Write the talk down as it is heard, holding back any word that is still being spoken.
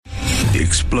the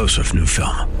explosive new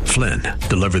film, Flynn,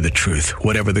 Deliver the Truth,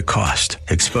 Whatever the Cost,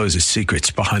 exposes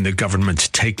secrets behind the government's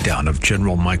takedown of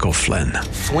General Michael Flynn.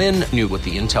 Flynn knew what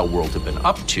the intel world had been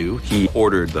up to. He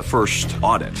ordered the first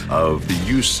audit of the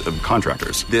use of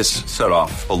contractors. This set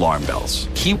off alarm bells.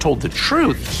 He told the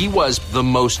truth. He was the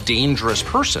most dangerous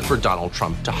person for Donald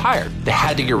Trump to hire. They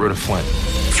had to get rid of Flynn.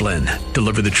 Flynn,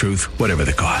 Deliver the Truth, Whatever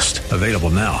the Cost. Available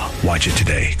now. Watch it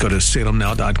today. Go to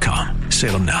salemnow.com.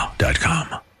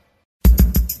 salemnow.com.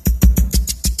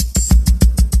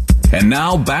 And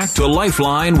now back to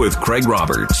Lifeline with Craig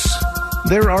Roberts.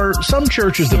 There are some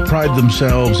churches that pride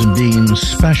themselves in being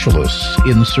specialists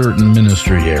in certain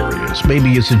ministry areas.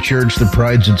 Maybe it's a church that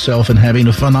prides itself in having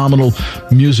a phenomenal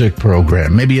music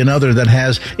program. Maybe another that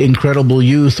has incredible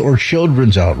youth or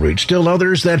children's outreach. Still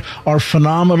others that are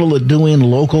phenomenal at doing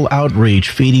local outreach,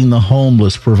 feeding the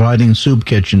homeless, providing soup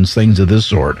kitchens, things of this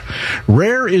sort.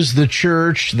 Rare is the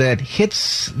church that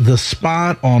hits the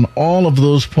spot on all of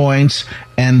those points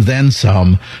and then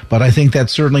some. But I think that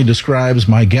certainly describes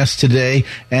my guest today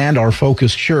and our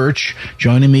Focus Church.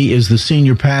 Joining me is the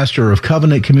senior pastor of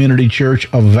Covenant Community Church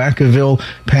of Vacaville,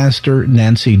 Pastor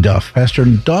Nancy Duff. Pastor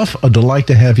Duff, a delight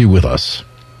to have you with us.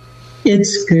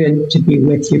 It's good to be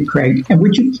with you, Craig. And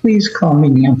would you please call me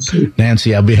Nancy?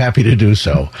 Nancy, I'll be happy to do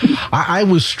so. I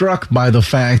was struck by the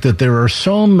fact that there are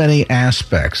so many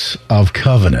aspects of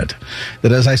Covenant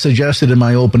that, as I suggested in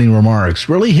my opening remarks,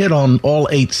 really hit on all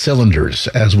 8 cylinders,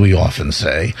 as we often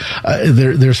say.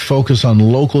 There's focus on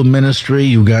local ministry.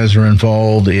 You guys are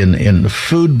involved in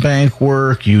food bank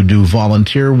work. You do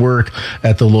volunteer work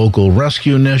at the local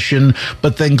rescue mission.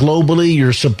 But then globally,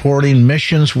 you're supporting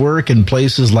missions work in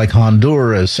places like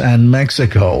Honduras and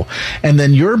Mexico. And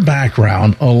then your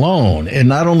background alone, and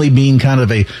not only being kind of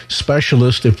a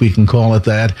specialist, if we can call it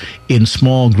that, in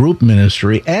small group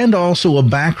ministry, and also a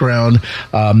background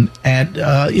at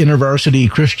InterVarsity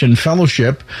Christian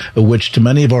Fellowship, which to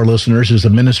many of our listeners is a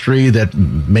ministry that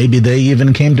maybe they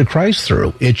even came to Christ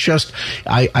through. It's just,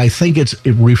 I think it's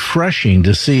refreshing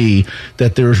to see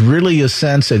that there's really a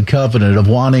sense at Covenant of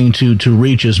wanting to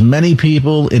reach as many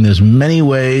people in as many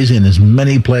ways, in as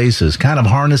many places, kind of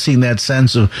harnessing that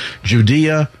sense of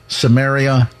Judea,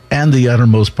 Samaria, and the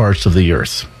uttermost parts of the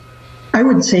earth. I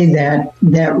would say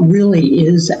that really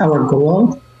is our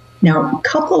goal. Now,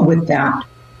 coupled with that,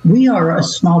 we are a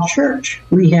small church.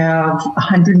 We have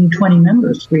 120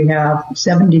 members. We have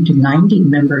 70 to 90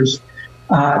 members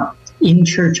in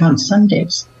church on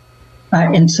Sundays.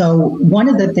 And so one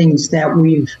of the things that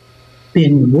we've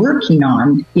been working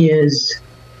on is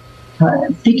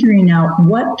figuring out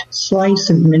what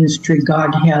slice of ministry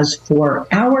God has for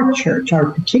our church, our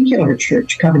particular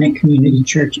church, Covenant Community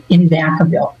Church in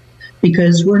Vacaville,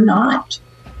 because we're not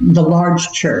the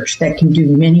large church that can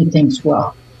do many things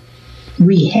well.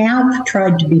 We have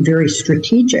tried to be very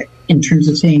strategic in terms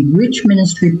of saying which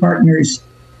ministry partners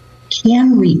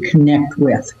can we connect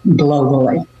with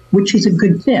globally, which is a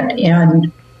good fit.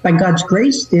 And by God's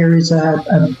grace, there is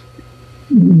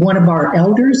one of our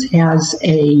elders has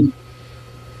a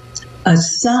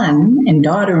son and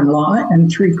daughter-in-law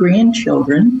and 3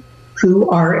 grandchildren who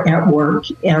are at work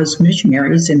as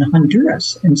missionaries in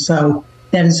Honduras. And so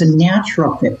that is a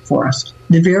natural fit for us.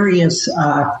 The various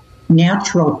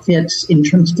natural fits in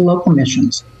terms of local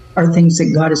missions are things that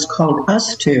God has called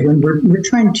us to. And we're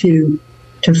trying to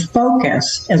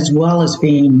focus as well as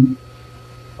being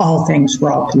all things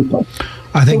for all people.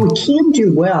 I think what we can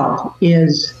do well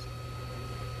is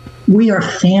we are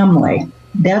family.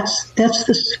 That's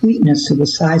the sweetness of the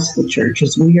size of the church,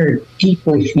 is we are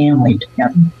deeply family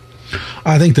together.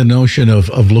 I think the notion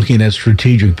of looking at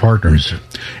strategic partners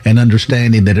and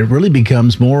understanding that it really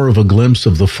becomes more of a glimpse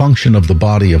of the function of the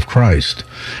body of Christ.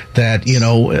 That,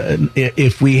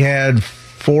 if we had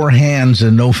 4 hands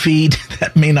and no feet,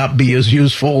 that may not be as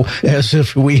useful as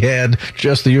if we had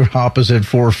just the opposite,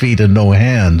 4 feet and no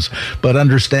hands. But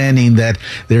understanding that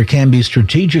there can be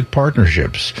strategic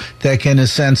partnerships that can, in a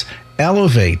sense,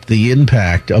 elevate the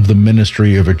impact of the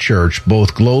ministry of a church,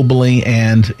 both globally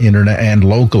and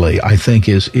locally, I think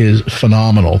is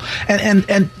phenomenal.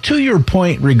 And to your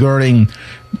point regarding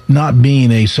not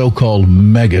being a so-called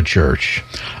mega church,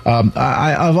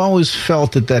 I've always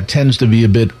felt that tends to be a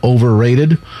bit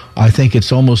overrated. I think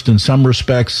it's almost in some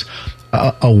respects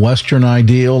a Western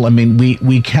ideal. I mean,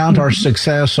 we count our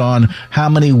success on how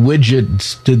many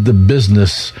widgets did the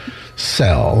business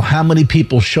sell, how many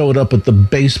people showed up at the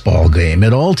baseball game.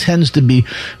 It all tends to be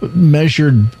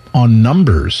measured on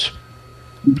numbers.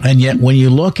 And yet, when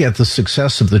you look at the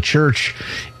success of the church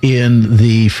in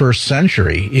the first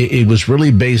century, it was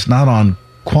really based not on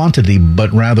quantity,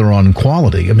 but rather on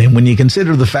quality. I mean, when you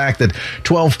consider the fact that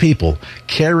 12 people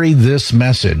carry this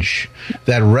message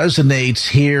that resonates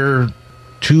here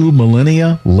 2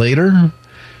 millennia later,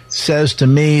 says to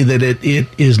me that it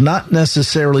is not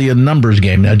necessarily a numbers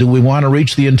game. Now, do we want to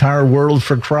reach the entire world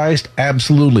for Christ?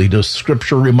 Absolutely. Does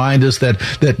Scripture remind us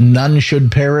that none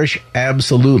should perish?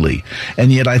 Absolutely.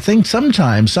 And yet I think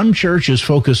sometimes some churches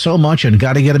focus so much on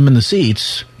got to get them in the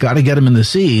seats,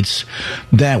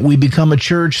 that we become a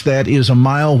church that is a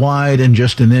mile wide and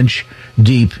just an inch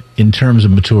deep in terms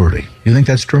of maturity. You think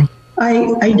that's true?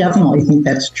 I definitely think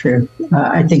that's true.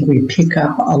 I think we pick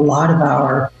up a lot of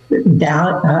our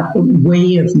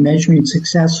way of measuring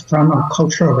success from our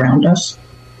culture around us.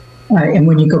 And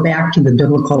when you go back to the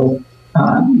biblical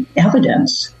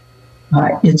evidence,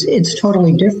 it's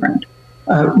totally different.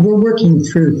 We're working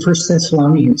through 1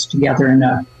 Thessalonians together in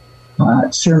a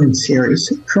sermon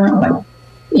series currently.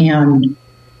 And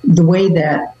the way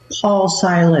that Paul,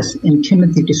 Silas, and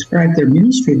Timothy describe their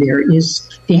ministry there is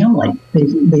family.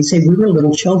 They say, we were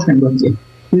little children with you.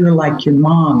 We were like your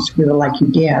moms. We were like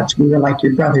your dads. We were like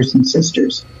your brothers and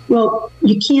sisters. Well,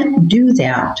 you can't do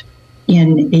that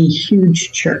in a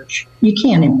huge church. You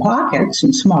can in pockets,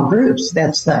 in small groups.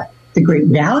 That's the great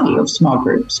value of small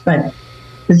groups. But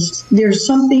there's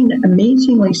something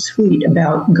amazingly sweet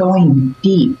about going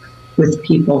deep with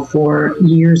people for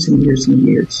years and years and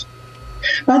years.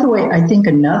 By the way, I think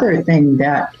another thing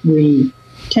that we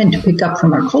tend to pick up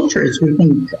from our culture is we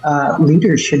think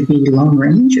leaders should be lone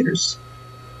rangers.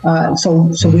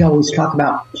 So we always talk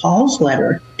about Paul's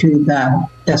letter to the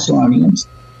Thessalonians,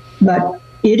 but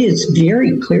it is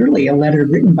very clearly a letter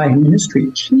written by a ministry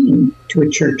team to a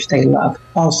church they love,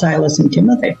 Paul, Silas, and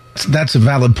Timothy. That's a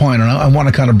valid point, and I want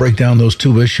to kind of break down those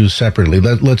two issues separately.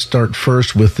 Let's start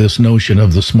first with this notion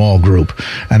of the small group,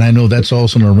 and I know that's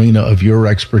also an arena of your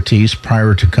expertise.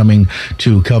 Prior to coming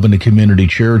to Covenant Community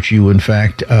Church, you, in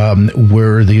fact,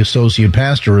 were the associate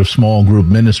pastor of small group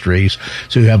ministries,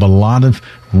 so you have a lot of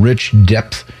rich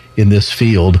depth in this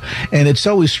field. And it's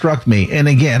always struck me, and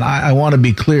again, I want to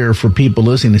be clear for people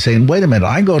listening and saying, wait a minute,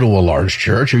 I go to a large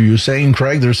church. Are you saying,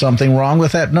 Craig, there's something wrong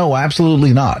with that? No,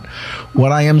 absolutely not.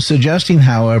 What I am suggesting,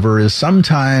 however, is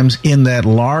sometimes in that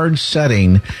large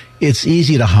setting, it's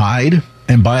easy to hide.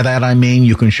 And by that, I mean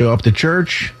you can show up to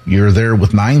church. You're there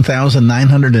with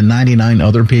 9,999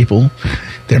 other people.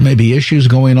 There may be issues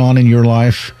going on in your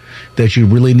life that you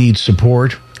really need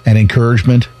support and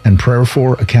encouragement and prayer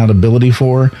for, accountability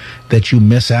for, that you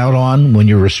miss out on when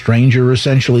you're a stranger,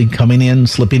 essentially coming in,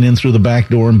 slipping in through the back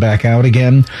door and back out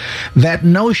again. That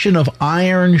notion of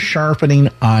iron sharpening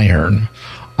iron,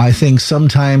 I think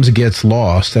sometimes gets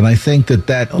lost. And I think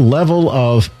that level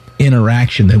of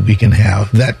interaction that we can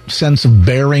have, that sense of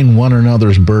bearing one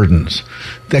another's burdens,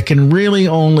 that can really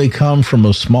only come from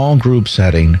a small group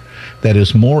setting that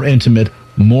is more intimate,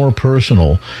 more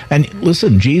personal. And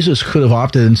listen, Jesus could have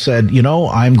opted and said,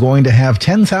 I'm going to have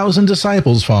 10,000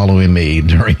 disciples following me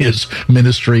during his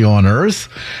ministry on earth.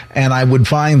 And I would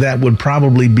find that would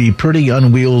probably be pretty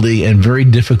unwieldy and very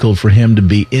difficult for him to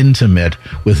be intimate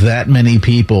with that many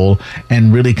people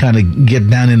and really kind of get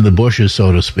down into the bushes,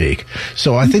 so to speak.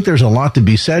 So I think there's a lot to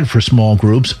be said for small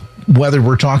groups, whether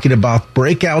we're talking about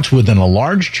breakouts within a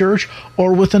large church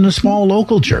or within a small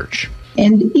local church.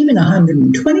 And even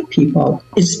 120 people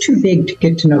is too big to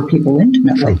get to know people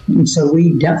intimately. Sure. And so we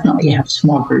definitely have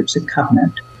small groups at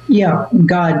Covenant. Yeah,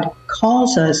 God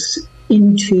calls us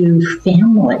into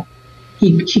family.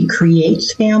 He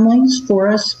creates families for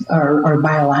us, our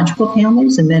biological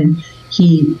families, and then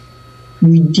he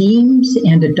redeems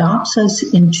and adopts us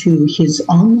into his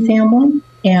own family.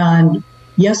 And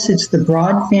yes, it's the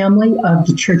broad family of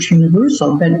the Church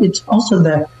Universal, but it's also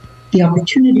the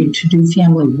opportunity to do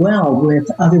family well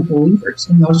with other believers,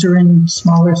 and those are in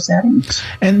smaller settings.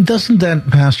 And doesn't that,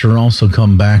 Pastor, also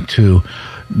come back to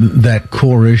that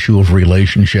core issue of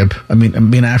relationship? I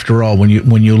mean, after all, when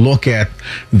you look at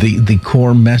the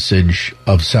core message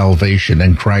of salvation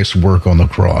and Christ's work on the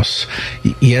cross,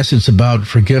 yes, it's about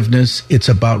forgiveness, it's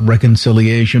about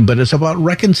reconciliation, but it's about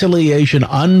reconciliation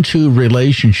unto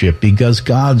relationship, because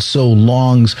God so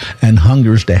longs and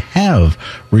hungers to have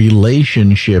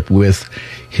relationship with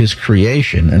his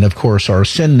creation. And of course, our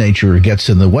sin nature gets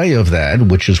in the way of that,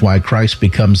 which is why Christ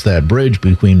becomes that bridge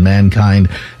between mankind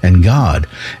and God.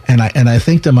 And I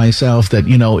think to myself that,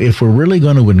 if we're really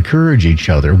going to encourage each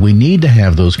other, we need to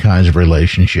have those kinds of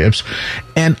relationships.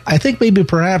 And I think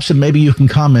perhaps, and maybe you can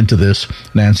comment to this,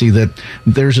 Nancy, that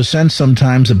there's a sense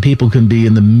sometimes that people can be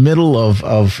in the middle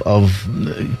of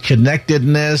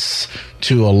connectedness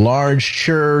to a large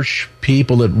church,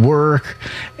 people at work,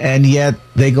 and yet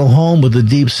they go home with a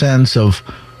deep sense of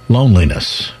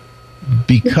loneliness,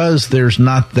 because there's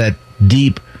not that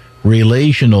deep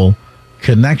relational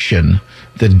connection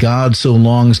that God so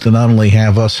longs to not only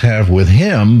have us have with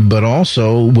him, but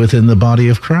also within the body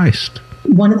of Christ.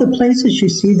 One of the places you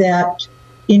see that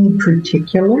in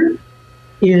particular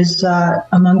is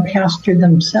among pastors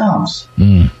themselves.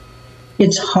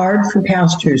 It's hard for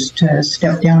pastors to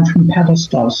step down from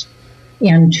pedestals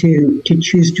and to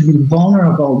choose to be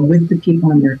vulnerable with the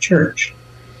people in their church.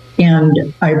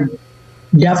 And I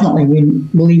definitely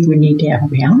believe we need to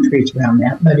have boundaries around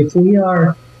that. But if we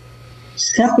are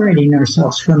separating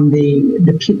ourselves from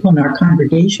the people in our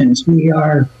congregations, we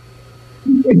are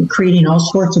creating all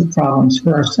sorts of problems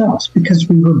for ourselves because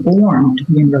we were born to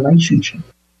be in relationship.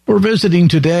 We're visiting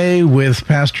today with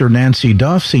Pastor Nancy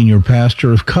Duff, Senior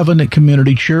Pastor of Covenant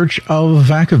Community Church of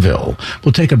Vacaville.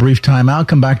 We'll take a brief time out,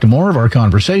 come back to more of our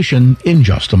conversation in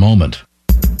just a moment.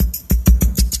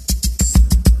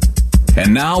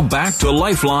 And now back to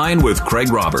Lifeline with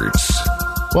Craig Roberts.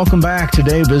 Welcome back.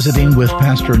 Today visiting with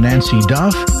Pastor Nancy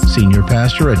Duff, Senior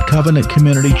Pastor at Covenant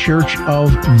Community Church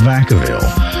of Vacaville.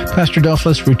 Pastor Duff,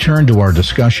 let's return to our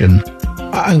discussion.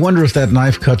 I wonder if that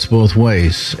knife cuts both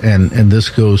ways, and this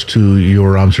goes to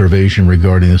your observation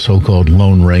regarding the so-called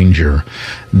Lone Ranger,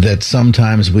 that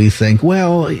sometimes we think,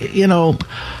 well, you know,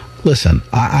 listen,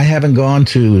 I haven't gone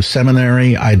to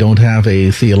seminary. I don't have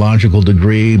a theological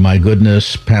degree. My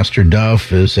goodness, Pastor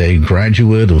Duff is a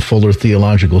graduate of Fuller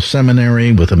Theological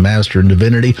Seminary with a Master in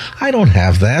Divinity. I don't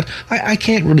have that. I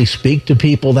can't really speak to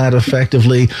people that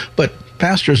effectively, but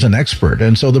pastor's an expert,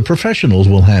 and so the professionals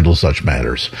will handle such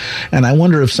matters. And I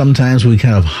wonder if sometimes we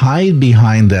kind of hide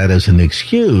behind that as an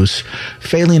excuse,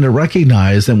 failing to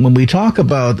recognize that when we talk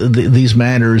about these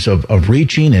matters of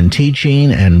reaching and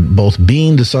teaching and both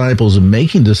being disciples and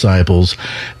making disciples,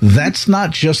 that's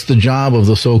not just the job of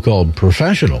the so-called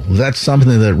professional. That's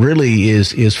something that really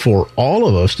is for all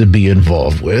of us to be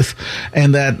involved with,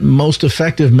 and that most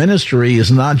effective ministry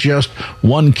is not just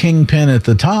one kingpin at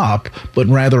the top, but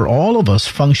rather all of us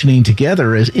functioning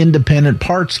together as independent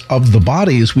parts of the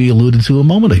body, as we alluded to a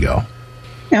moment ago.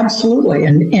 Absolutely.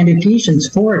 And Ephesians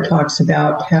 4 talks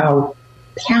about how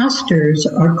pastors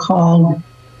are called,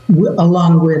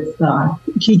 along with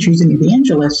teachers and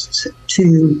evangelists,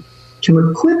 to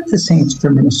equip the saints for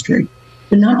ministry,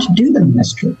 but not to do the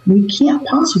ministry. We can't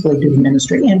possibly do the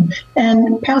ministry.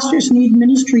 And pastors need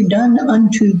ministry done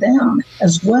unto them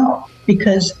as well,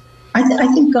 because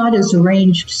I think God has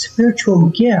arranged spiritual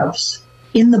gifts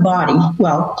in the body.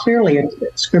 Well, clearly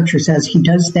Scripture says he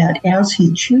does that as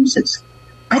he chooses.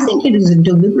 I think it is a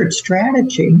deliberate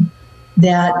strategy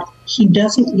that he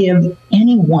doesn't give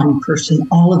any one person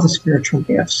all of the spiritual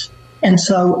gifts. And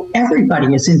so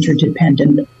everybody is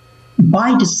interdependent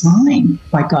by design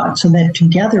by God, so that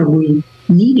together we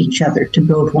need each other to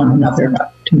build one another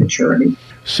up to maturity.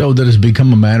 So that has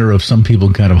become a matter of some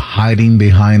people kind of hiding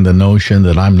behind the notion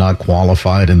that I'm not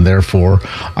qualified and therefore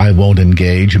I won't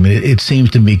engage. I mean, it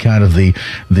seems to be kind of the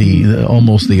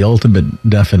almost the ultimate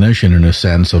definition, in a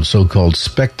sense, of so-called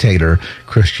spectator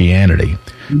Christianity,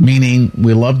 meaning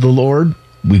we love the Lord.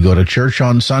 We go to church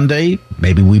on Sunday.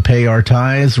 Maybe we pay our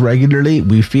tithes regularly.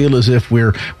 We feel as if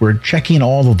we're checking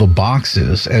all of the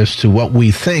boxes as to what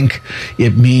we think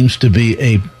it means to be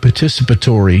a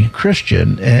participatory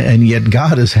Christian. And yet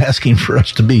God is asking for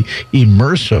us to be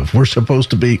immersive. We're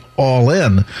supposed to be all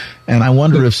in. And I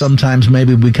wonder if sometimes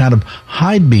maybe we kind of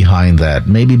hide behind that,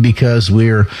 maybe because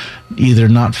we're either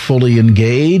not fully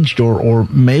engaged or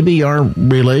maybe our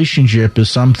relationship is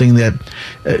something that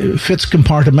fits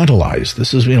compartmentalized.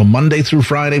 This is, Monday through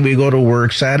Friday we go to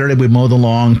work, Saturday we mow the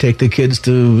lawn, take the kids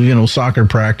to, soccer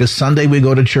practice, Sunday we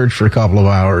go to church for a couple of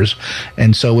hours.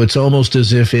 And so it's almost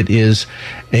as if it is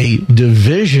a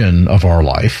division of our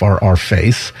life, our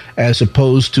faith, as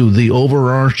opposed to the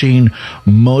overarching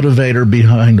motivator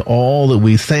behind all that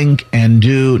we think and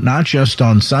do, not just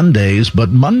on Sundays, but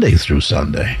Monday through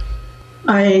Sunday.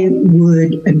 I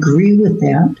would agree with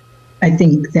that. I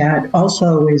think that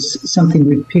also is something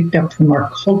we've picked up from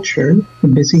our culture, the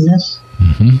busyness.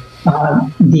 Mm-hmm.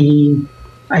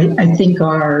 I think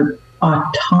our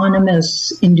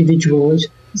autonomous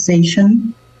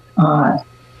individualization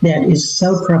that is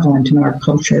so prevalent in our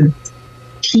culture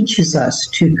teaches us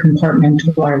to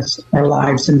compartmentalize our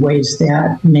lives in ways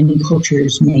that many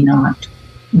cultures may not.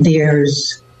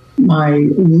 There's my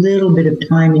little bit of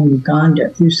time in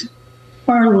Uganda. There's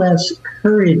far less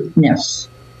hurriedness,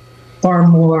 far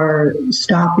more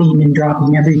stopping and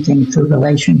dropping everything for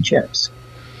relationships.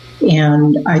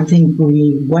 And I think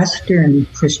we Western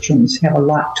Christians have a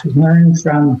lot to learn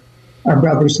from our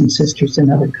brothers and sisters in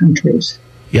other countries.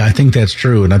 Yeah, I think that's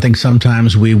true. And I think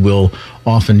sometimes we will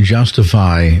often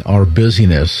justify our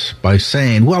busyness by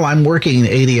saying, well, I'm working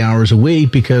 80 hours a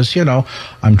week because,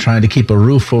 I'm trying to keep a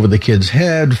roof over the kid's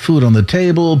head, food on the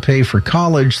table, pay for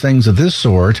college, things of this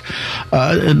sort,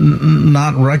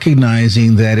 not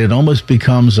recognizing that it almost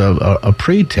becomes a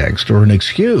pretext or an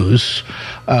excuse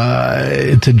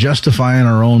to justify in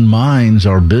our own minds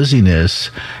our busyness.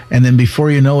 And then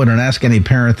before you know it, and ask any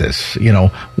parent this,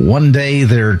 one day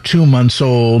they're 2 months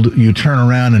old, you turn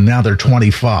around and now they're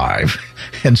 25.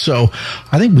 And so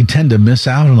I think we tend to miss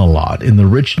out on a lot in the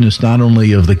richness, not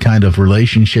only of the kind of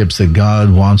relationships that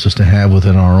God wants us to have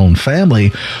within our own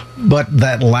family, but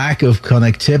that lack of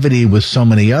connectivity with so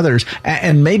many others.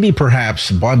 And maybe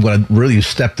perhaps, I'm going to really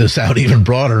step this out even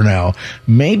broader now,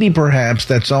 maybe perhaps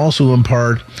that's also in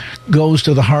part goes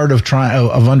to the heart of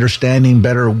understanding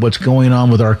better what's going on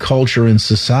with our culture and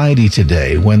society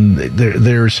today, when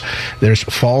there's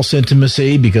false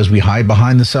intimacy because we hide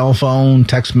behind the cell phone,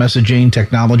 text messaging,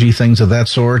 technology, things of that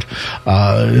sort.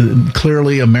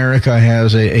 Clearly, America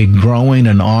has a growing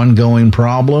and ongoing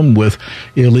problem with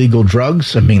illegal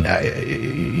drugs. I mean,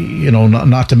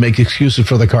 not to make excuses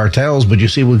for the cartels, but you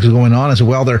see what's going on. As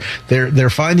well, they're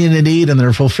finding a need and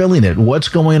they're fulfilling it. What's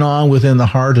going on within the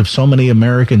heart of so many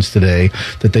Americans today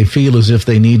that they feel as if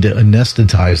they need to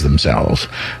anesthetize themselves?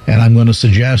 And I'm going to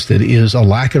suggest it is a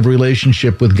lack of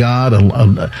relationship with God,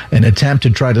 an attempt to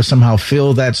try to somehow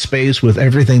fill that space with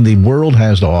everything the world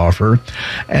has to offer,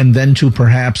 and then to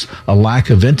perhaps a lack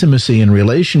of intimacy in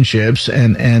relationships.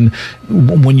 And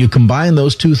when you combine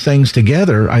those two things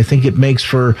together, I think it makes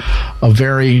for a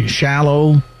very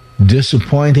shallow,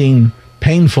 disappointing,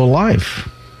 painful life.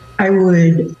 I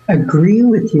would agree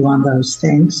with you on those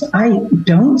things. I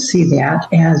don't see that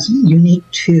as unique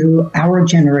to our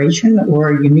generation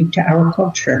or unique to our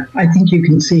culture. I think you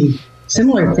can see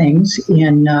similar things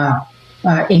in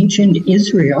ancient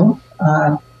Israel.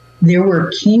 There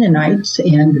were Canaanites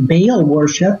and Baal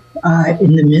worship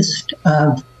in the midst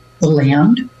of the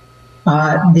land.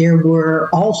 There were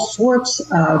all sorts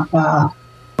of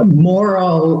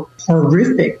moral,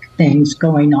 horrific things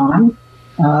going on,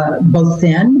 both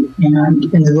then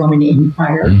and in the Roman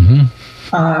Empire.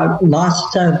 Mm-hmm.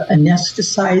 Lots of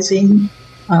anesthetizing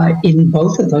in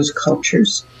both of those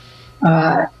cultures.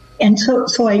 And so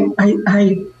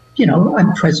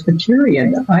I'm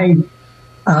Presbyterian. I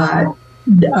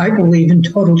believe in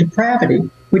total depravity,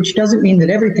 which doesn't mean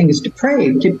that everything is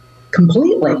depraved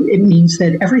completely. It means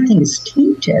that everything is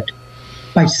tainted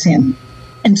by sin.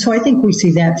 And so I think we see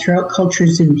that throughout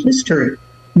cultures in history.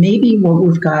 Maybe what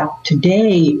we've got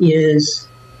today is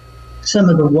some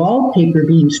of the wallpaper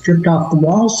being stripped off the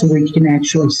wall so we can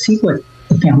actually see what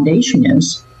the foundation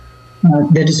is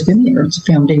that has been there. It's a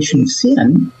foundation of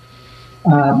sin.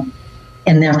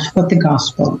 And that's what the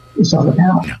gospel is all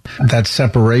about. That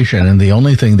separation, and the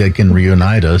only thing that can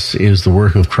reunite us is the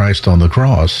work of Christ on the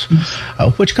cross,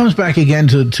 which comes back again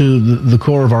to the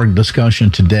core of our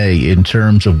discussion today in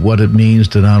terms of what it means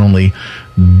to not only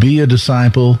be a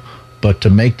disciple, but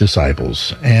to make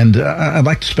disciples. And I'd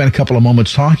like to spend a couple of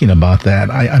moments talking about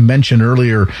that. I mentioned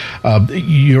earlier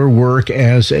your work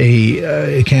as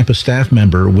a campus staff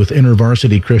member with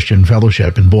InterVarsity Christian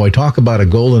Fellowship. And boy, talk about a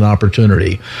golden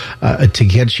opportunity to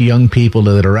get young people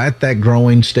that are at that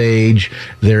growing stage.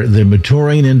 They're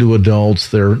maturing into adults.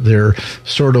 They're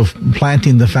sort of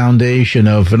planting the foundation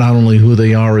of not only who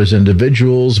they are as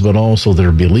individuals, but also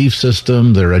their belief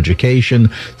system, their education,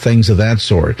 things of that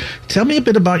sort. Tell me a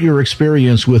bit about your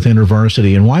experience with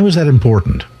InterVarsity, and why was that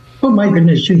important? Oh my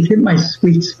goodness, you hit my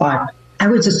sweet spot. I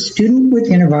was a student with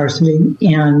InterVarsity,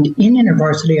 and in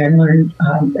InterVarsity I learned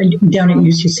down at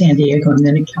UC San Diego and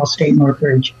then at Cal State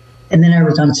Northridge. And then I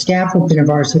was on staff with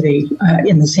InterVarsity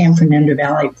in the San Fernando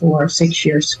Valley for 6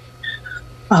 years.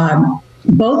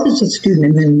 Both as a student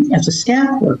and then as a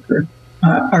staff worker,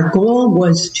 our goal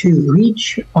was to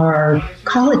reach our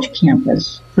college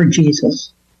campus for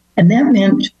Jesus. And that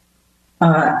meant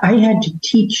I had to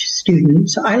teach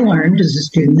students. I learned as a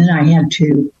student that I had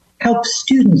to help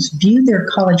students view their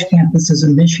college campus as a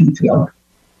mission field,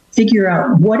 figure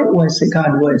out what it was that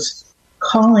God was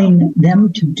calling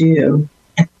them to do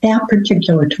at that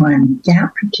particular time,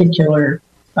 that particular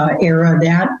era,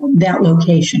 that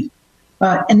location,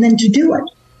 and then to do it.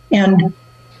 And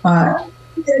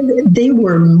they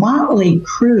were motley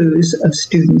crews of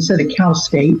students at a Cal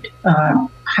State,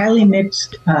 highly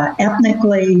mixed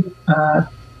ethnically,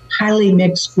 highly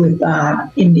mixed with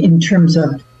in terms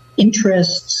of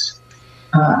interests,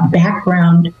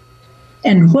 background.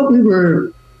 And what we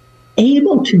were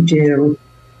able to do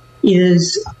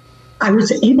is I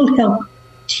was able to help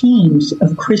teams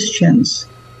of Christians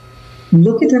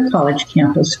look at their college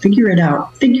campus, figure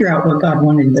out what God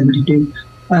wanted them to do,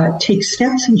 take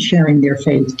steps in sharing their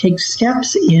faith, take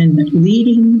steps in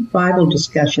leading Bible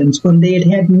discussions when they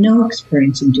had no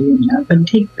experience in doing that, but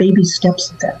take baby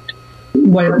steps at that.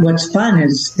 What's fun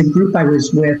is the group I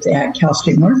was with at Cal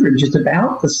State Northridge is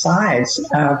about the size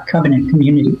of Covenant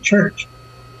Community Church.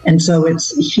 And so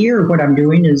it's here what I'm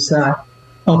doing is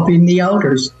helping the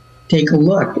elders take a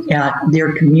look at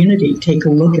their community, take a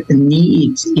look at the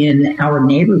needs in our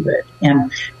neighborhood,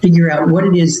 and figure out what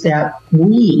it is that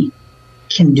we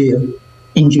can do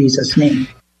in Jesus' name.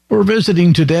 We're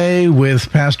visiting today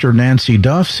with Pastor Nancy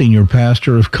Duff, Senior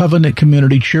Pastor of Covenant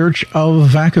Community Church of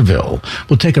Vacaville.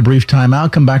 We'll take a brief time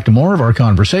out, come back to more of our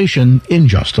conversation in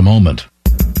just a moment.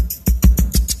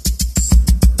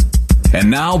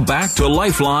 And now back to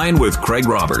Lifeline with Craig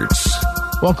Roberts.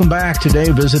 Welcome back.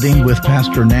 Today visiting with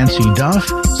Pastor Nancy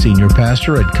Duff, Senior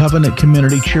Pastor at Covenant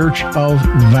Community Church of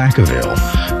Vacaville.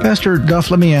 Pastor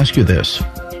Duff, let me ask you this.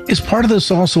 Is part of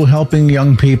this also helping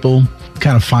young people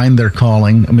kind of find their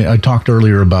calling? I mean, I talked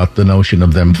earlier about the notion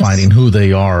of them finding who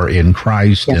they are in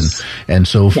Christ and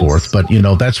so forth. But,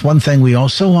 that's one thing we all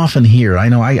so often hear. I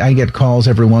know I get calls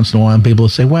every once in a while and people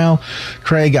say, well,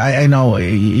 Craig, I know,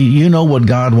 you know what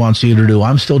God wants you to do.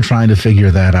 I'm still trying to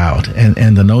figure that out.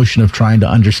 And the notion of trying to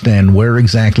understand where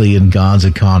exactly in God's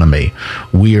economy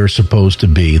we are supposed to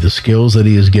be, the skills that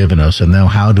he has given us, and now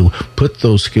how to put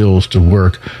those skills to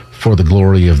work for the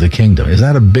glory of the kingdom. Is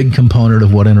that a big component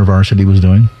of what InterVarsity was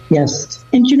doing? Yes.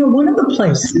 And one of the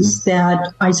places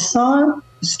that I saw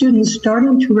students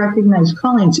starting to recognize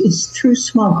callings is through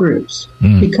small groups,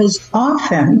 because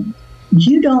often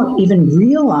you don't even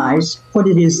realize what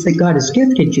it is that God has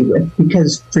gifted you with,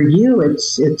 because for you,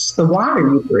 it's the water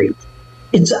you breathe.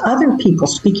 It's other people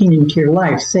speaking into your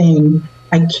life saying,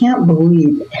 I can't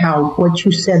believe how what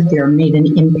you said there made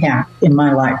an impact in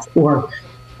my life, or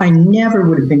I never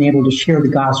would have been able to share the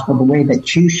gospel the way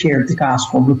that you shared the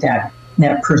gospel with that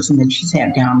person that you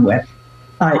sat down with.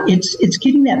 It's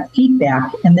getting that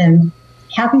feedback and then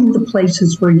having the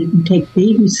places where you can take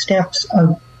baby steps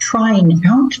of trying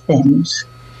out things.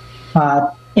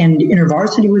 And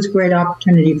InterVarsity was a great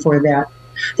opportunity for that.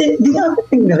 The other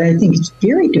thing that I think is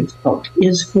very difficult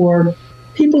is for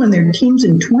people in their teens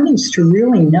and 20s to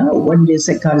really know what it is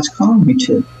that God is calling you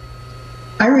to.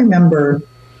 I remember...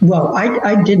 Well,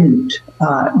 I didn't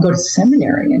go to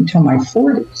seminary until my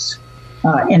 40s.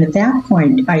 And at that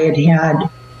point, I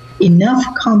had enough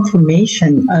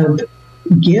confirmation of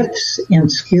gifts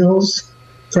and skills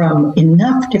from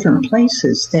enough different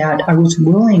places that I was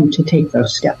willing to take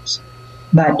those steps.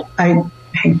 But I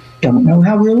don't know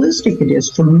how realistic it is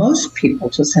for most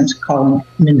people to sense a calling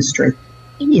ministry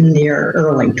in their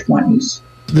early 20s.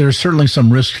 There's certainly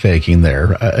some risk-taking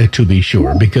there, to be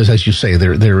sure, because as you say,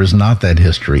 there is not that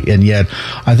history. And yet,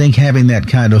 I think having that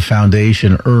kind of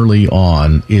foundation early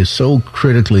on is so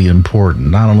critically important,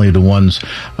 not only to one's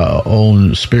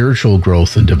own spiritual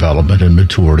growth and development and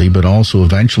maturity, but also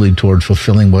eventually toward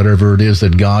fulfilling whatever it is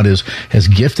that God has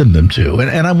gifted them to.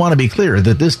 And I want to be clear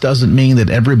that this doesn't mean that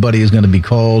everybody is going to be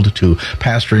called to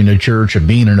pastoring a church or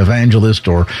being an evangelist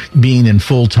or being in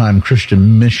full-time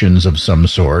Christian missions of some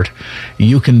sort.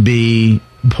 You can be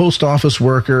post office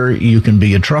worker, you can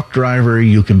be a truck driver,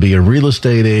 you can be a real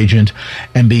estate agent,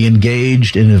 and be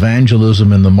engaged in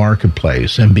evangelism in the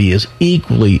marketplace and be as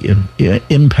equally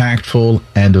impactful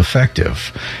and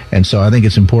effective. And so I think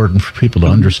it's important for people to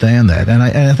understand that. And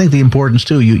I think the importance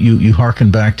too, you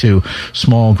hearken back to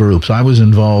small groups. I was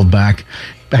involved back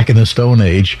in the Stone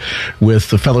Age with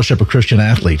the Fellowship of Christian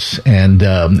Athletes, and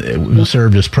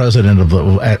served as president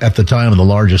of at the time of the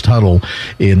largest huddle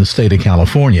in the state of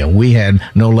California. We had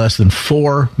no less than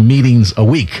 4 meetings a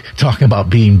week talking about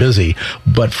being busy.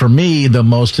 But for me, the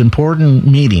most important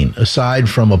meeting, aside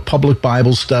from a public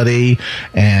Bible study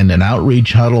and an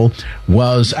outreach huddle,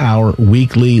 was our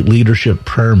weekly leadership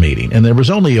prayer meeting. And there was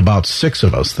only about 6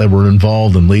 of us that were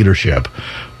involved in leadership.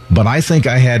 But I think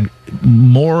I had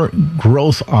more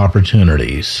growth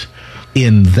opportunities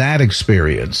in that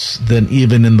experience than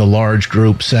even in the large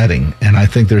group setting. And I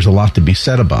think there's a lot to be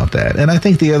said about that. And I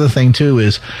think the other thing, too,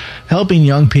 is helping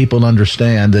young people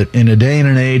understand that in a day and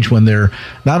an age when they're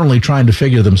not only trying to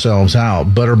figure themselves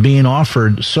out, but are being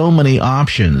offered so many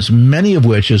options, many of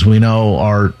which, as we know,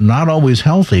 are not always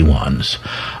healthy ones,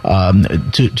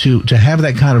 to have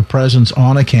that kind of presence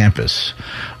on a campus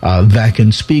that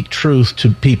can speak truth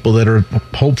to people that are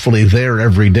hopefully there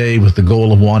every day with the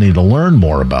goal of wanting to learn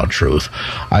more about truth.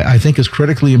 truth, I think is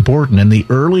critically important. And the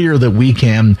earlier that we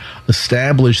can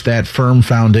establish that firm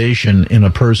foundation in a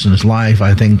person's life,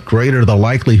 I think greater the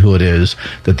likelihood is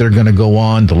that they're going to go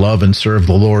on to love and serve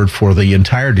the Lord for the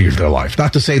entirety of their life.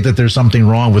 Not to say that there's something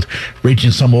wrong with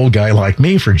reaching some old guy like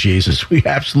me for Jesus. We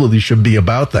absolutely should be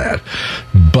about that.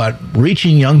 But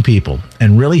reaching young people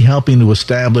and really helping to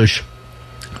establish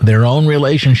their own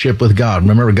relationship with God.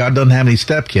 Remember, God doesn't have any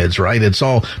stepkids, right? It's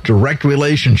all direct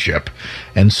relationship.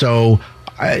 And so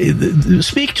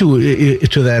speak to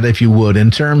that, if you would, in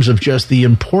terms of just the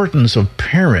importance of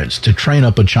parents to train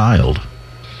up a child.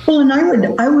 Well, and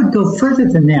I would go further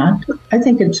than that. I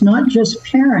think it's not just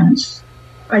parents.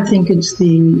 I think it's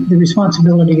the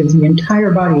responsibility of the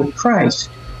entire body of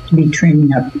Christ to be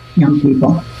training up young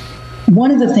people.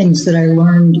 One of the things that I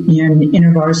learned in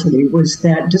InterVarsity was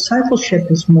that discipleship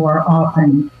is more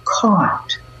often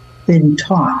caught than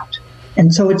taught.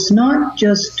 And so it's not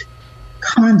just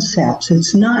concepts.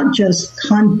 It's not just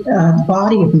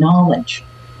body of knowledge.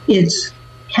 It's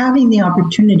having the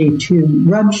opportunity to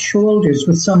rub shoulders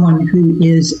with someone who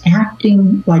is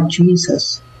acting like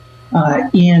Jesus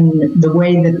in the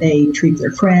way that they treat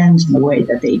their friends, in the way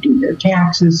that they do their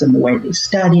taxes, in the way they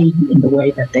study, in the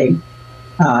way that they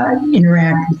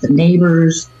interact with the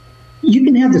neighbors. You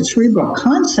can have the cerebral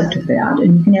concept of that,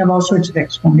 and you can have all sorts of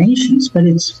explanations, but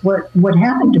it's what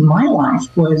happened in my life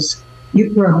was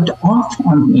it rubbed off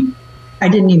on me. I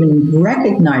didn't even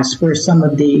recognize where some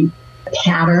of the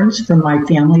patterns from my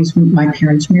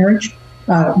parents' marriage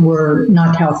were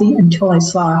not healthy until I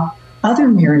saw other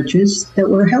marriages that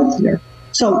were healthier.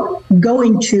 So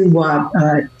going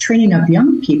to training up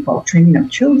young people, training up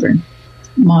children,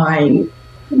 my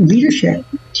leadership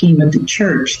team of the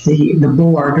church, the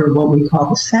board, or what we call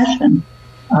the session,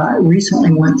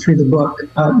 recently went through the book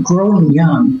Growing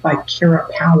Young by Kara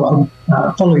Powell,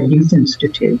 Fuller Youth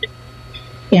Institute.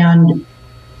 And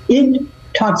it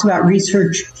talks about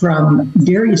research from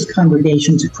various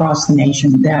congregations across the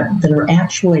nation that are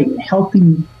actually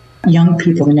helping young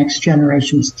people, the next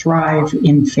generations, thrive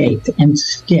in faith and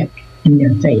stick in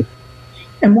their faith.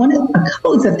 And a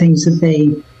couple of the things that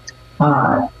they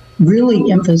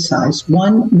really emphasized.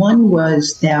 One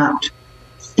was that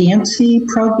fancy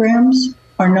programs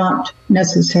are not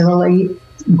necessarily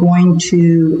going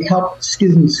to help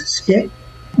students stick.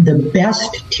 The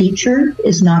best teacher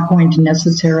is not going to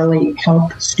necessarily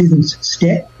help students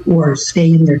stick or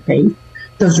stay in their faith.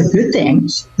 Those are good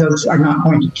things. Those are not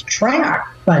going to detract.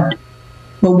 But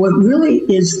what really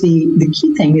is the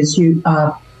key thing is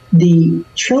the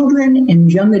children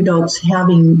and young adults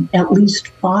having at least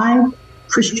 5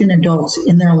 Christian adults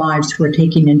in their lives who are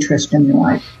taking interest in their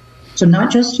life. So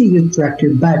not just a youth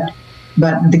director, but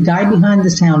the guy behind the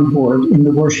soundboard in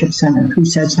the worship center who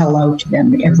says hello to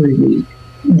them every week.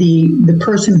 The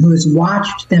person who has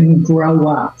watched them grow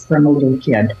up from a little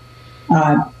kid.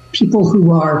 People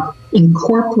who are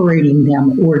incorporating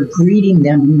them or greeting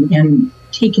them and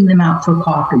taking them out for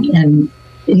coffee and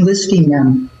enlisting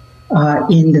them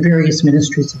in the various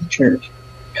ministries of the church.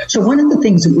 So one of the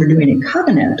things that we're doing in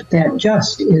Covenant that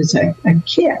just is a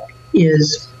kick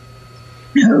is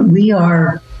we're really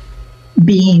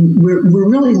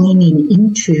leaning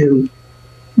into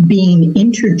being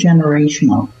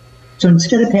intergenerational. So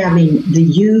instead of having the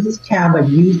youth have a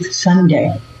youth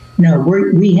Sunday,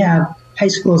 we have high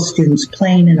school students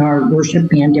playing in our worship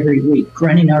band every week,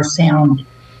 running our sound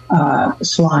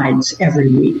slides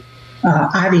every week.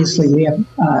 Obviously, we have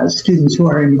students who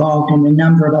are involved in a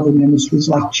number of other ministries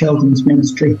like children's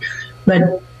ministry,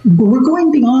 but we're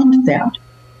going beyond that.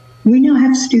 We now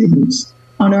have students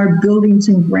on our Buildings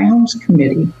and Grounds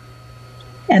Committee,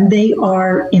 and they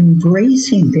are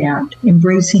embracing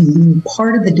being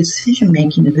part of the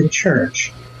decision-making of the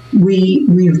church.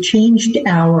 We've changed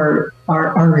our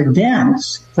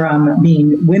events from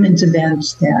being women's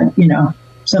events that,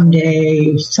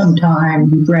 someday,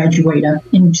 sometime you graduate up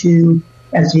into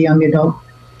as a young adult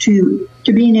to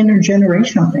being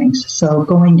intergenerational things. So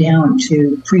going down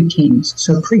to preteens.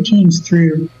 So preteens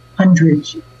through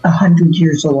 100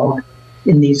 years old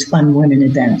in these fun women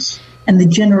events. And the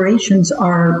generations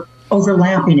are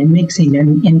overlapping and mixing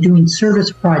and doing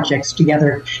service projects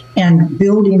together and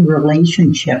building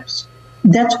relationships.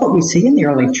 That's what we see in the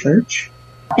early church.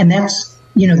 And that's,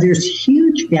 there's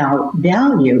huge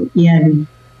value in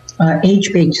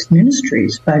age-based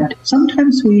ministries, but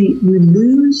sometimes we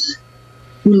lose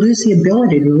the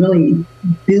ability to really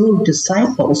build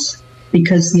disciples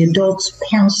because the adults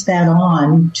pass that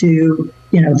on to,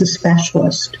 the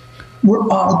specialist. We're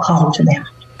all called to that.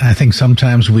 I think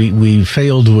sometimes we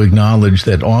fail to acknowledge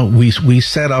that we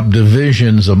set up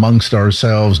divisions amongst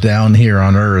ourselves down here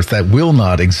on earth that will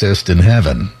not exist in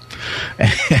heaven.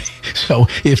 So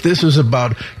if this is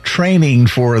about training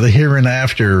for the here and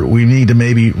after, we need to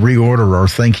maybe reorder our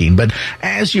thinking. But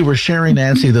as you were sharing,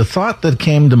 Nancy, the thought that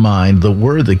came to mind, the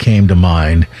word that came to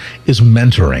mind is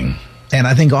mentoring. And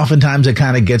I think oftentimes it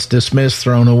kind of gets dismissed,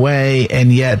 thrown away.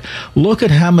 And yet, look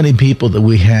at how many people that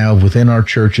we have within our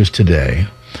churches today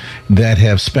that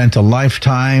have spent a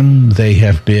lifetime. They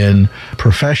have been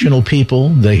professional people.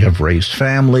 They have raised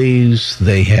families.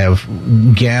 They have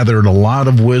gathered a lot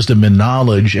of wisdom and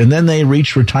knowledge. And then they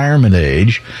reach retirement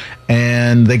age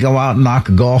and they go out and knock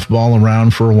a golf ball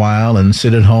around for a while and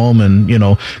sit at home and,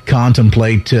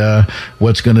 contemplate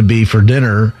what's going to be for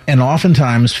dinner, and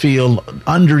oftentimes feel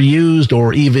underused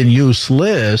or even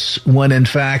useless when, in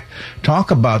fact,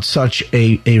 talk about such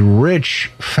a rich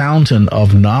fountain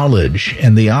of knowledge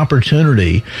and the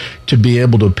opportunity to be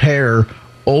able to pair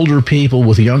older people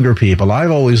with younger people.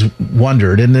 I've always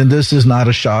wondered, and then this is not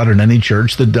a shot at any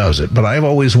church that does it, but I've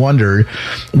always wondered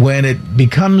when it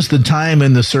becomes the time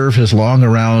in the service long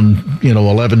around,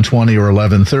 11:20 or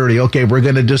 11:30, okay, we're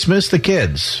going to dismiss the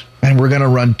kids. And we're going to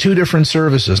run two different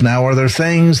services. Now, are there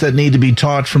things that need to be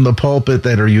taught from the pulpit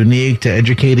that are unique to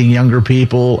educating younger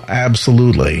people?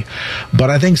 Absolutely. But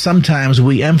I think sometimes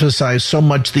we emphasize so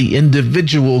much the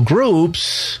individual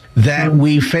groups that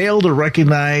we fail to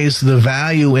recognize the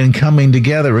value in coming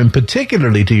together, and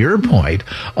particularly to your point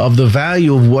of the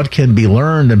value of what can be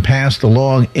learned and passed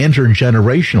along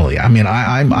intergenerationally. I mean,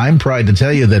 I'm proud to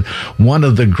tell you that one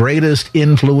of the greatest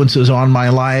influences on my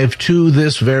life to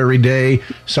this very day,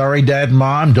 sorry, Dad and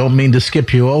Mom, don't mean to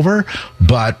skip you over,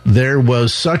 but there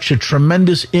was such a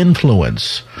tremendous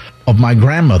influence of my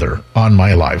grandmother on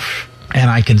my life. And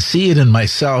I can see it in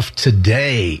myself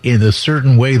today in a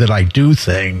certain way that I do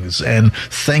things and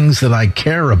things that I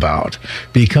care about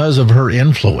because of her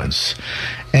influence.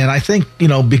 And I think,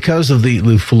 because of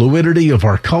the fluidity of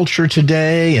our culture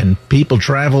today, and people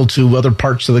travel to other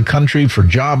parts of the country for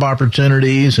job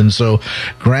opportunities. And so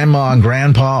grandma and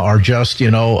grandpa are just,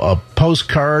 a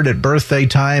postcard at birthday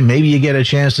time. Maybe you get a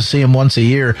chance to see them once a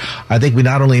year. I think we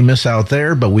not only miss out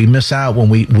there, but we miss out when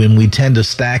we tend to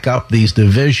stack up these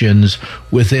divisions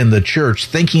within the church,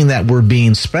 thinking that we're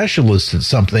being specialists at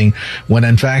something, when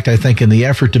in fact, I think in the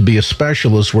effort to be a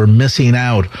specialist, we're missing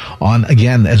out on,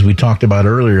 again, as we talked about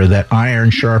earlier, that iron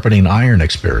sharpening iron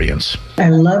experience. I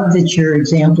love that your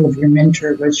example of your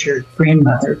mentor was your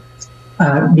grandmother,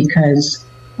 because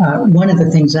one of the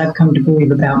things I've come to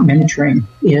believe about mentoring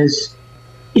is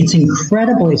it's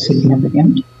incredibly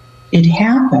significant. It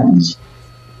happens.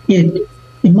 It,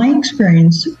 in my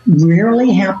experience,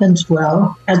 rarely happens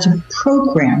well as a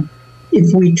program.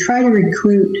 If we try to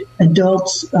recruit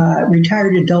adults,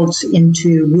 retired adults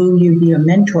into Will You Be a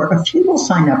Mentor, a few will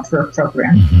sign up for a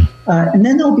program. Mm-hmm. And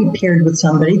then they'll be paired with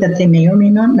somebody that they may or may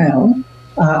not know,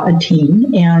 a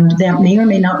team, and that may or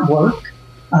may not work,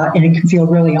 and it can feel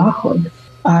really awkward.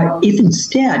 If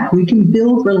instead we can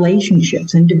build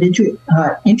relationships,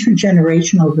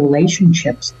 intergenerational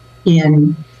relationships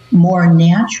in more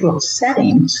natural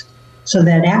settings so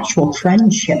that actual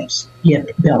friendships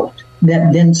get built,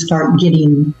 that then start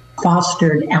getting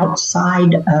fostered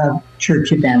outside of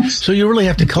church events. So you really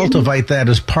have to cultivate that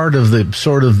as part of the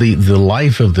sort of the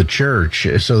life of the church,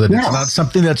 so that it's not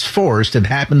something that's forced. It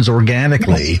happens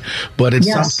organically, but it's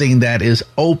something that is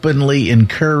openly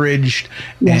encouraged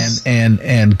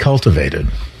and cultivated.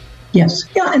 Yes.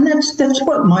 Yeah, and that's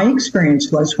what my experience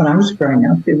was when I was growing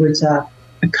up. It was a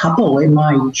couple in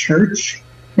my church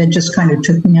that just kind of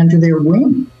took me under their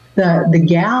wing. The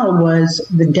gal was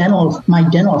my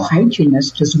dental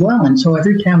hygienist as well. And so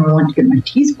every time I went to get my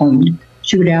teeth cleaned,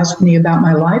 she would ask me about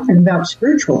my life and about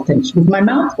spiritual things with my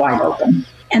mouth wide open.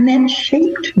 And that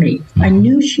shaped me. Mm-hmm. I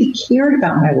knew she cared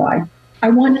about my life. I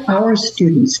want our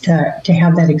students to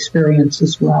have that experience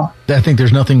as well. I think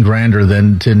there's nothing grander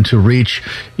than to reach,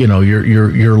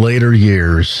 your later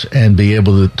years and be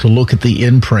able to look at the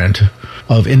imprint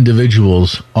of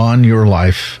individuals on your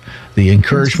life, the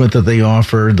encouragement that they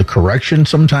offered, the correction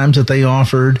sometimes that they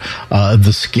offered,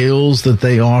 the skills that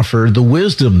they offered, the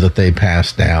wisdom that they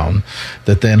passed down,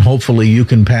 that then hopefully you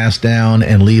can pass down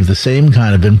and leave the same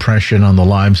kind of impression on the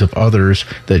lives of others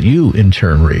that you in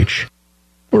turn reach.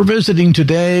 We're visiting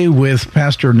today with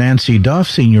Pastor Nancy Duff,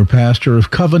 Senior Pastor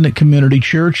of Covenant Community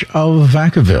Church of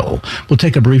Vacaville. We'll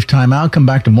take a brief time out, come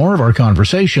back to more of our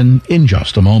conversation in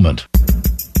just a moment.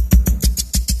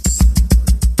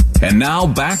 And now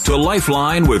back to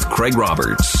Lifeline with Craig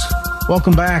Roberts.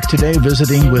 Welcome back. Today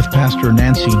visiting with Pastor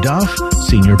Nancy Duff,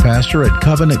 Senior Pastor at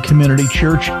Covenant Community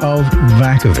Church of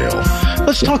Vacaville.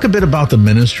 Let's talk a bit about the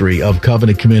ministry of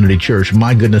Covenant Community Church.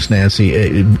 My goodness,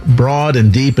 Nancy, broad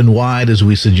and deep and wide, as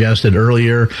we suggested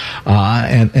earlier.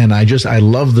 And I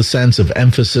love the sense of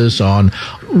emphasis on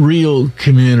real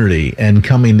community and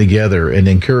coming together and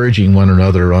encouraging one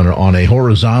another on a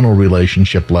horizontal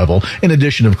relationship level, in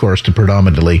addition, of course, to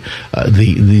predominantly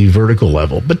the vertical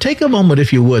level. But take a moment,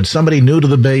 if you would, somebody new to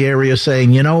the Bay Area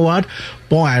saying, you know what?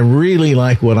 Boy, I really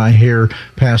like what I hear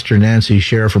Pastor Nancy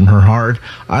share from her heart.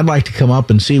 I'd like to come up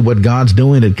and see what God's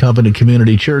doing at Covenant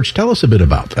Community Church. Tell us a bit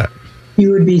about that.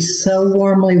 You would be so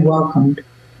warmly welcomed.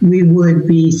 We would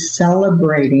be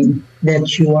celebrating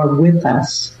that you are with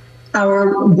us.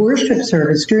 Our worship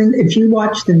service, if you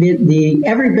watch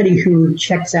everybody who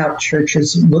checks out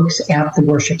churches looks at the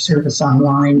worship service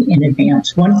online in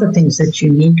advance. One of the things that's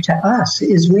unique to us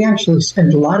is we actually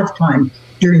spend a lot of time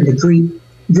during the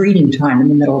greeting time in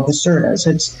the middle of the service.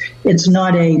 It's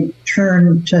not a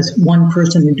turn to one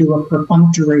person to do a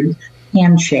perfunctory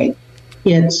handshake.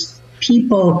 It's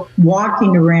people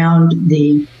walking around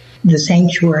the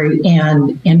sanctuary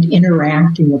and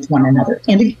interacting with one another.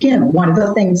 And again, one of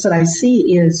the things that I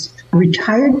see is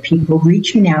retired people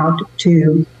reaching out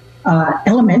to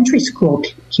elementary school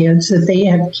kids that they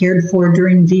have cared for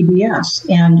during VBS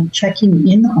and checking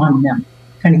in on them,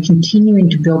 kind of continuing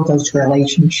to build those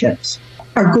relationships.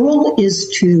 Our goal is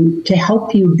to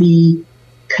help you be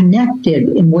connected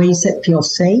in ways that feel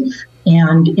safe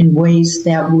and in ways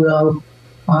that will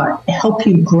help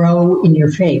you grow in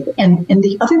your faith. And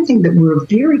the other thing that we're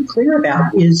very clear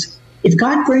about is if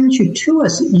God brings you to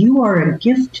us, you are a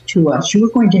gift to us. You are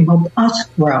going to help us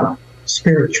grow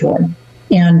spiritually.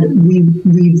 And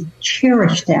we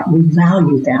cherish that. We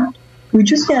value that. We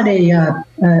just had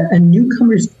a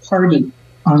newcomers party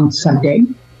on Sunday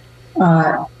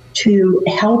to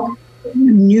help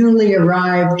newly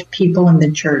arrived people in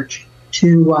the church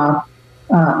to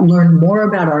learn more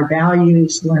about our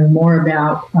values, learn more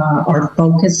about our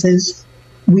focuses.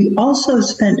 We also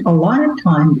spent a lot of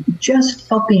time just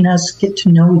helping us get to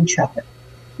know each other,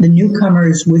 the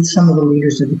newcomers with some of the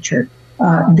leaders of the church.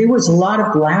 There was a lot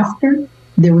of laughter.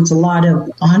 There was a lot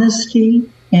of honesty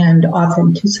and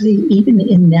authenticity, even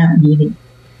in that meeting.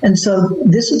 And so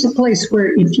this is a place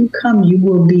where if you come, you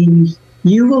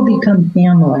will become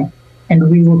family, and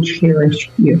we will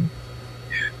cherish you.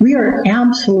 We are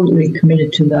absolutely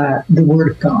committed to the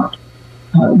Word of God.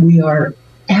 We are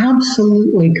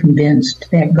absolutely convinced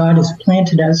that God has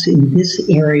planted us in this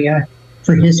area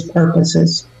for His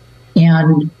purposes.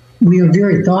 And we are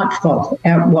very thoughtful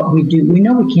at what we do. We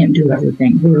know we can't do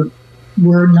everything.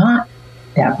 We're not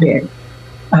that big.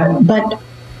 But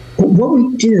what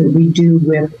we do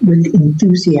with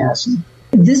enthusiasm.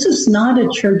 This is not a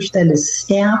church that is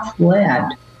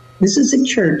staff-led. This is a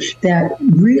church that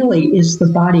really is the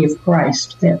body of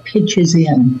Christ that pitches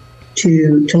in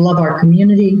to love our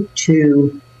community,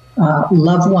 to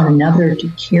love one another, to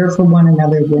care for one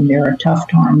another when there are tough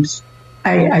times.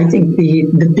 I think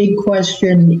the big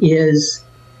question is,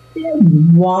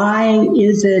 why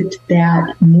is it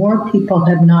that more people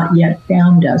have not yet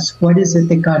found us? What is it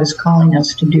that God is calling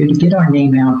us to do to get our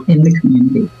name out in the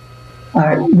community?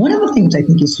 One of the things I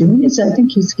think He's doing is I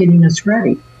think He's getting us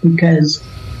ready, because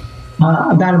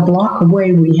about a block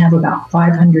away, we have about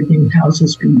 500 new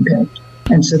houses being built.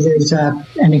 And so there's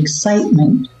an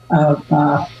excitement of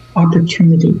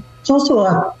opportunity. It's also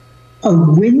a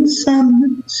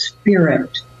winsome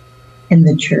spirit in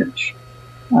the church.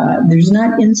 There's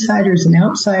not insiders and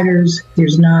outsiders.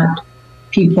 There's not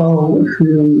people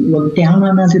who look down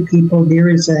on other people. There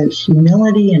is a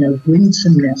humility and a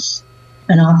winsomeness,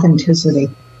 an authenticity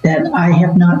that I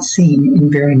have not seen in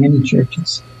very many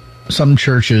churches. Some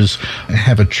churches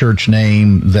have a church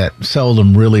name that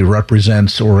seldom really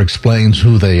represents or explains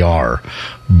who they are.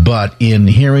 But in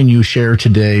hearing you share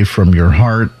today from your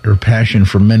heart, your passion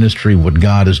for ministry, what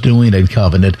God is doing at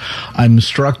Covenant, I'm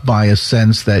struck by a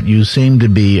sense that you seem to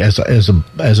be, as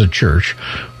a church,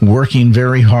 working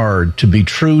very hard to be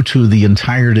true to the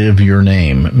entirety of your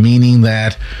name, meaning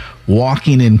that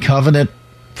walking in covenant,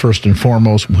 first and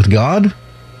foremost with God,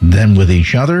 then with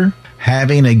each other,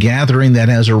 having a gathering that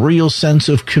has a real sense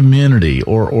of community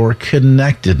or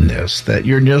connectedness, that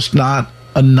you're just not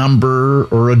a number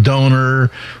or a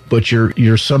donor, but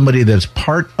you're somebody that's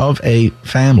part of a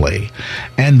family.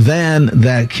 And then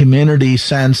that community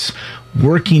sense,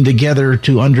 working together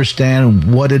to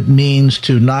understand what it means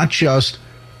to not just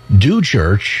do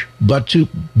church, but to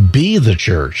be the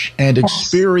church and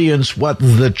experience what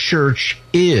the church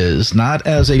is, not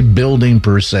as a building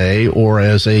per se or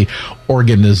as a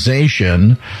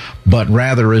organization, but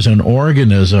rather as an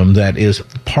organism that is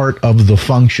part of the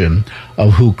function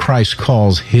of who Christ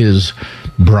calls his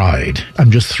bride.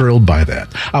 I'm just thrilled by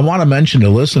that. I want to mention to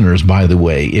listeners, by the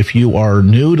way, if you are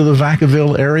new to the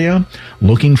Vacaville area,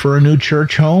 looking for a new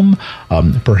church home,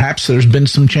 perhaps there's been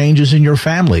some changes in your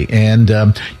family and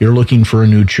you're looking for a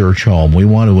new church home. We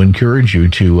want to encourage you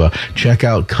to check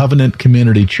out Covenant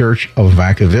Community Church of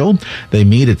Vacaville. They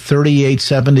meet at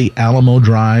 3870 Alamo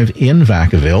Drive in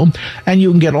Vacaville, and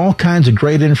you can get all kinds of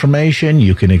great information.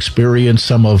 You can experience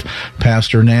some of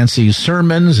Pastor Nancy's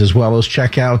sermons, as well as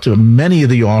check out many of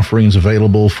the offerings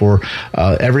available for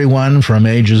everyone from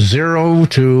ages 0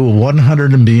 to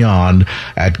 100 and beyond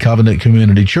at Covenant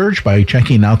Community Church by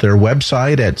checking out their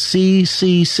website at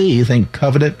CCC, think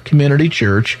Covenant Community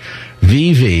Church,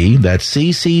 VV, that's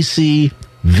CCC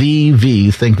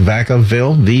VV, think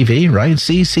Vacaville, VV, right?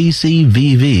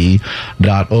 cccvv.org,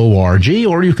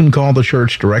 or you can call the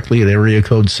church directly at area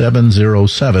code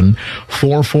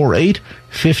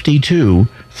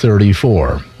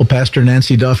 707-448-5234. Well, Pastor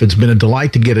Nancy Duff, it's been a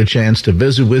delight to get a chance to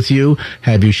visit with you,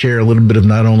 have you share a little bit of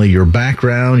not only your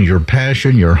background, your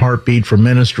passion, your heartbeat for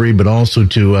ministry, but also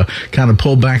to kind of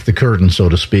pull back the curtain, so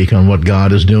to speak, on what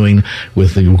God is doing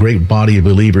with the great body of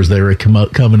believers there at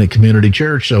Covenant Community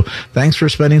Church. So thanks for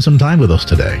spending some time with us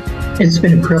today. It's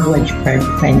been a privilege, Craig.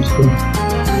 Thank you.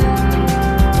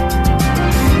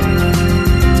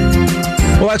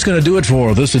 Well, that's going to do it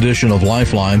for this edition of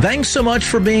Lifeline. Thanks so much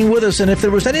for being with us. And if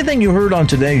there was anything you heard on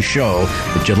today's show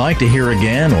that you'd like to hear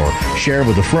again or share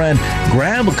with a friend,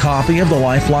 grab a copy of the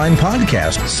Lifeline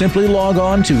podcast. Simply log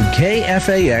on to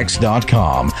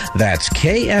KFAX.com. That's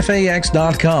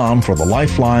KFAX.com for the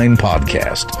Lifeline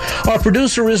podcast. Our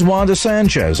producer is Wanda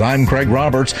Sanchez. I'm Craig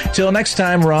Roberts. Till next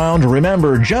time around,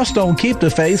 remember, just don't keep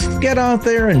the faith. Get out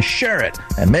there and share it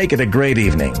and make it a great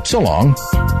evening. So long.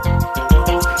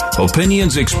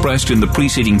 Opinions expressed in the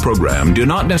preceding program do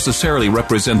not necessarily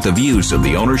represent the views of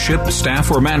the ownership,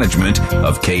 staff, or management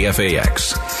of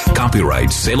KFAX.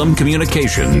 Copyright Salem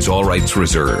Communications, all rights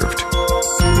reserved.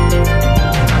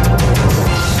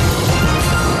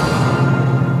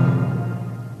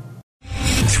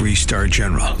 3-star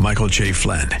General Michael J.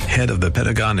 Flynn, head of the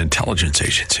Pentagon Intelligence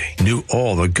Agency, knew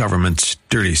all the government's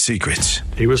dirty secrets.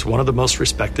 He was one of the most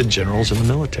respected generals in the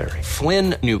military.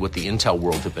 Flynn knew what the intel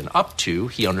world had been up to.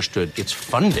 He understood its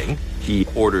funding. He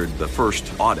ordered the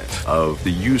first audit of the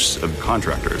use of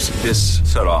contractors. This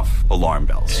set off alarm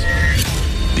bells.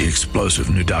 The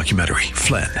explosive new documentary,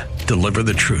 Flynn, Deliver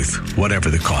the Truth, Whatever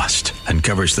the Cost,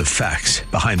 uncovers the facts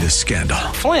behind this scandal.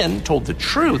 Flynn told the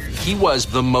truth. He was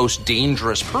the most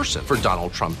dangerous person for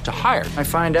Donald Trump to hire. I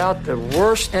find out the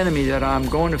worst enemy that I'm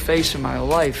going to face in my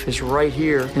life is right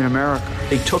here in America.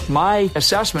 They took my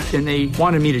assessment and they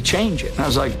wanted me to change it. And I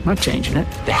was like, I'm not changing it.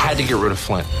 They had to get rid of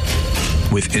Flynn.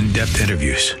 With in-depth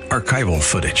interviews, archival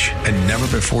footage, and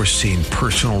never-before-seen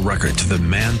personal records of the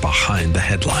man behind the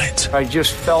headlines. I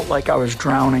just felt like I was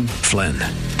drowning. Flynn,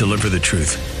 Deliver the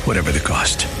Truth, Whatever the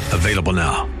Cost. Available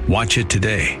now. Watch it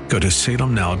today. Go to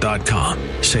salemnow.com.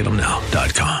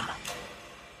 salemnow.com.